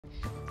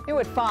New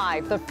at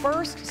 5, the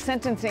first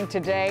sentencing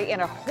today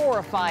in a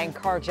horrifying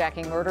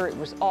carjacking murder. It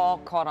was all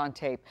caught on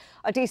tape.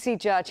 A D.C.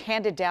 judge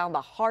handed down the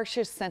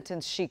harshest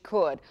sentence she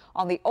could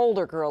on the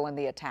older girl in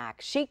the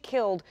attack. She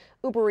killed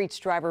UberEats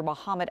driver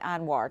Mohammed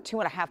Anwar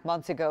 2.5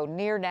 months ago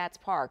near Nats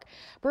Park.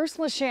 Bruce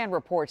LeShan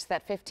reports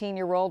that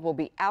 15-year-old will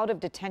be out of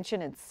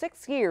detention in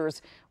 6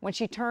 years when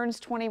she turns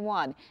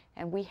 21.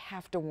 And we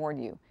have to warn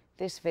you,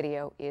 this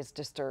video is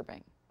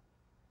disturbing.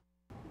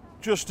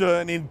 Just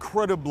an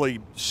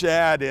incredibly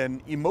sad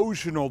and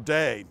emotional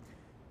day.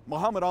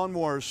 Mohammed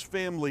Anwar's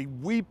family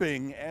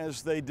weeping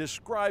as they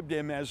described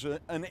him as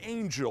an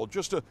angel,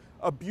 just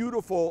a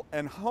beautiful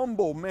and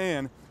humble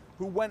man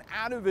who went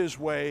out of his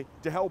way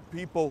to help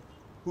people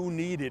who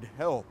needed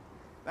help.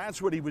 That's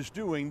what he was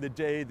doing the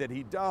day that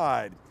he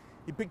died.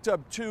 He picked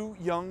up 2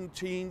 young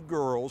teen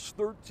girls,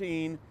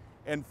 13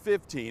 and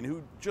 15,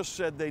 who just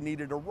said they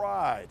needed a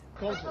ride.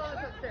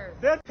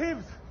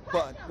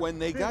 But when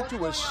they got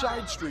to a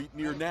side street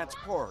near Nats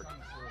Park,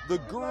 the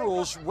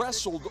girls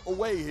wrestled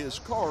away his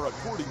car,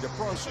 according to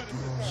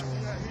prosecutors,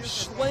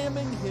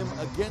 slamming him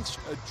against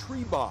a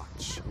tree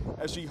box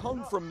as he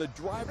hung from the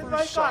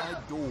driver's side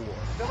door,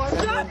 and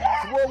then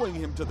throwing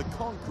him to the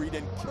concrete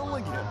and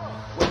killing him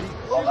when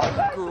the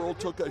older girl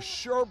took a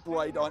sharp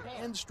right on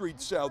N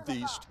Street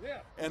Southeast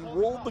and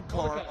rolled the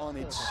car on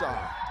its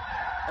side.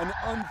 An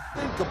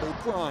unthinkable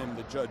crime,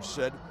 the judge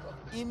said,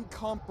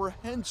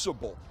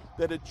 incomprehensible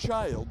that a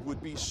child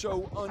would be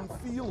so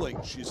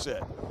unfeeling, she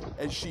said,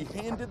 as she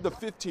handed the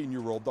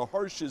 15-year-old the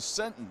harshest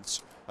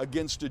sentence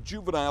against a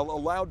juvenile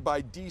allowed by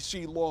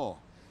D.C. law.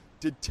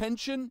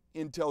 Detention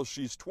until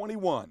she's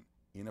 21.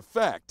 In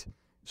effect,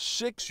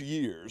 6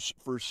 years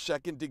for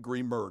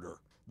second-degree murder.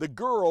 The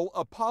girl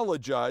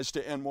apologized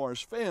to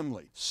Anwar's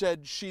family,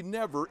 said she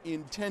never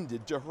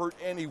intended to hurt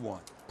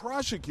anyone.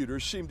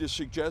 Prosecutors seem to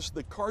suggest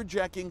the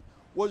carjacking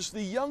was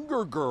the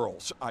younger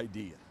girl's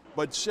idea,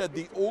 but said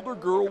the older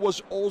girl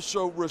was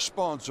also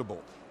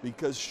responsible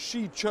because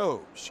she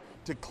chose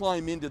to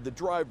climb into the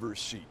driver's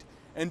seat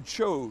and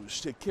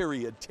chose to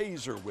carry a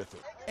taser with her.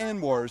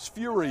 Anwar's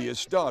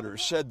furious daughter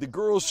said the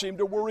girls seemed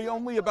to worry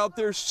only about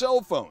their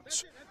cell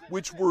phones,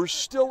 which were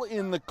still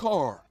in the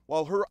car,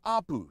 while her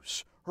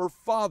apus, her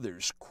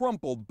father's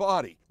crumpled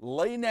body,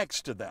 lay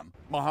next to them.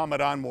 Mohammed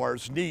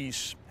Anwar's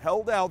niece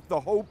held out the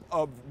hope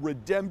of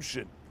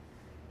redemption.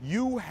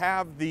 You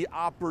have the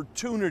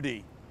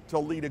opportunity to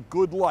lead a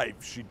good life,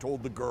 she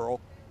told the girl,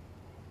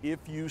 if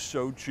you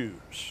so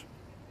choose.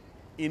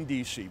 In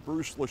D.C.,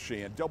 Bruce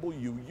LeShan,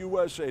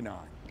 WUSA 9.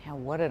 Now,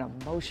 what an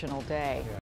emotional day.